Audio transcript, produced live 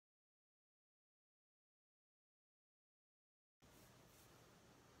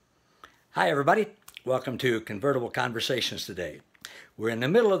Hi, everybody. Welcome to Convertible Conversations today. We're in the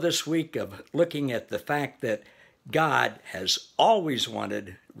middle of this week of looking at the fact that God has always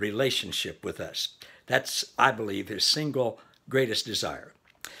wanted relationship with us. That's, I believe, his single greatest desire.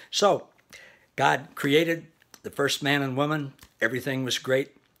 So, God created the first man and woman. Everything was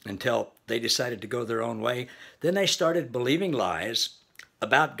great until they decided to go their own way. Then they started believing lies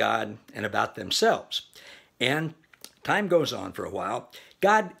about God and about themselves. And time goes on for a while.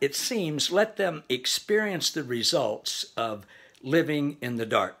 God, it seems, let them experience the results of living in the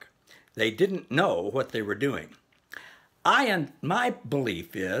dark. They didn't know what they were doing. My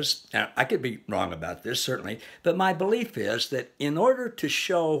belief is, and I could be wrong about this, certainly, but my belief is that in order to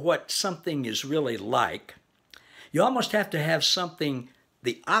show what something is really like, you almost have to have something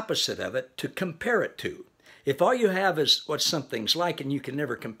the opposite of it to compare it to. If all you have is what something's like and you can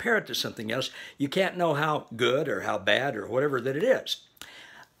never compare it to something else, you can't know how good or how bad or whatever that it is.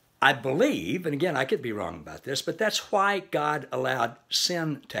 I believe, and again, I could be wrong about this, but that's why God allowed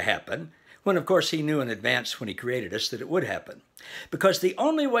sin to happen, when of course he knew in advance when he created us that it would happen. Because the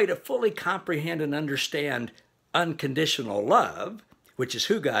only way to fully comprehend and understand unconditional love, which is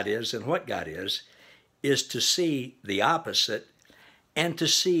who God is and what God is to see the opposite and to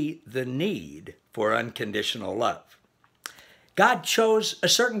see the need for unconditional love. God chose a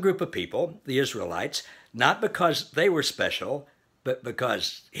certain group of people, the Israelites, not because they were special, but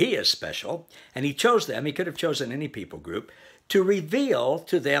because he is special, and he chose them, he could have chosen any people group, to reveal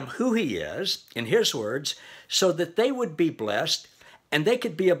to them who he is, in his words, so that they would be blessed and they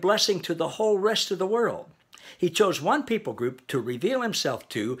could be a blessing to the whole rest of the world. He chose one people group to reveal himself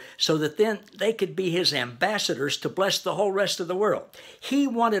to so that then they could be his ambassadors to bless the whole rest of the world. He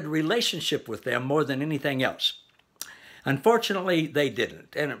wanted relationship with them more than anything else. Unfortunately, they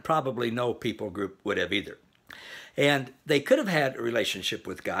didn't, and probably no people group would have either. And they could have had a relationship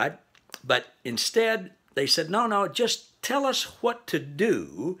with God, but instead they said, no, just tell us what to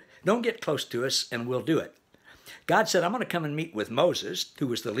do. Don't get close to us and we'll do it. God said, I'm going to come and meet with Moses, who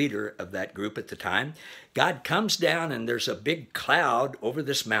was the leader of that group at the time. God comes down and there's a big cloud over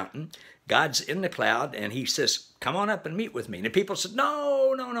this mountain. God's in the cloud and he says, come on up and meet with me. And the people said,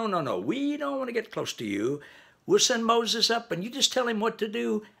 no. We don't want to get close to you. We'll send Moses up and you just tell him what to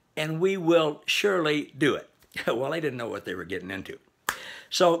do and we will surely do it. Well, they didn't know what they were getting into.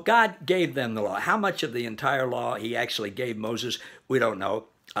 So God gave them the law. How much of the entire law he actually gave Moses, we don't know.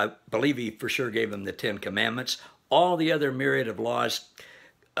 I believe he for sure gave them the 10 Commandments. All the other myriad of laws,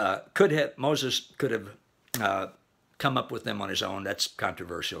 Moses could have come up with them on his own. That's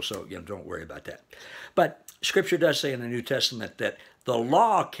controversial, so don't worry about that. But Scripture does say in the New Testament that the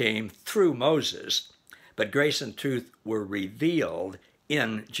law came through Moses, but grace and truth were revealed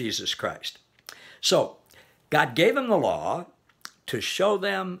in Jesus Christ. So God gave them the law to show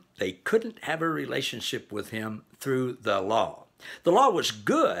them they couldn't have a relationship with him through the law. The law was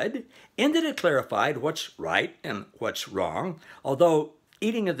good in that it clarified what's right and what's wrong, although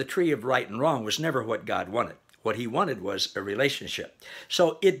eating of the tree of right and wrong was never what God wanted. What he wanted was a relationship.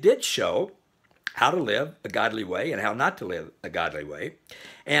 So it did show how to live a godly way and how not to live a godly way.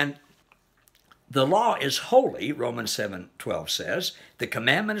 And the law is holy, Romans 7:12 says. The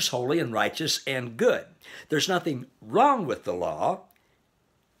commandment is holy and righteous and good. There's nothing wrong with the law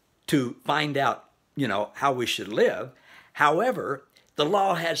to find out, how we should live. However, the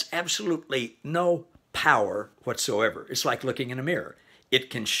law has absolutely no power whatsoever. It's like looking in a mirror. It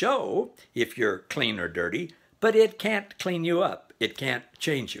can show if you're clean or dirty, but it can't clean you up. It can't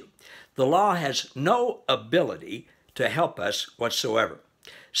change you. The law has no ability to help us whatsoever.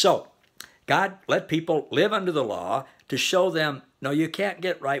 So, God let people live under the law to show them, no, you can't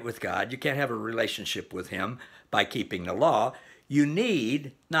get right with God. You can't have a relationship with him by keeping the law. You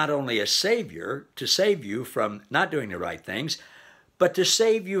need not only a Savior to save you from not doing the right things, but to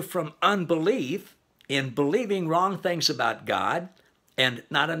save you from unbelief in believing wrong things about God and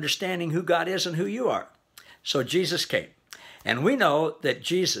not understanding who God is and who you are. So Jesus came. And we know that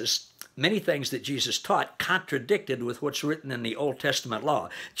many things that Jesus taught contradicted with what's written in the Old Testament law.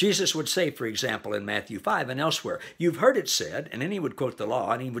 Jesus would say, for example, in Matthew 5 and elsewhere, you've heard it said, and then he would quote the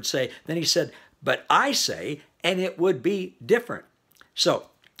law, and he would say, then he said, but I say, and it would be different. So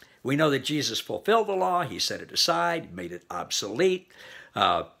we know that Jesus fulfilled the law. He set it aside, made it obsolete,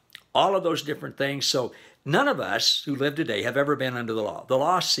 all of those different things. So none of us who live today have ever been under the law. The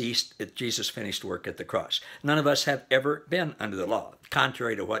law ceased at Jesus' finished work at the cross. None of us have ever been under the law,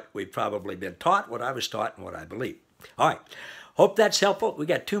 contrary to what we've probably been taught, what I was taught, and what I believe. All right. Hope that's helpful. We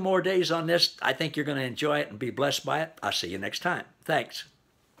got 2 more days on this. I think you're going to enjoy it and be blessed by it. I'll see you next time. Thanks.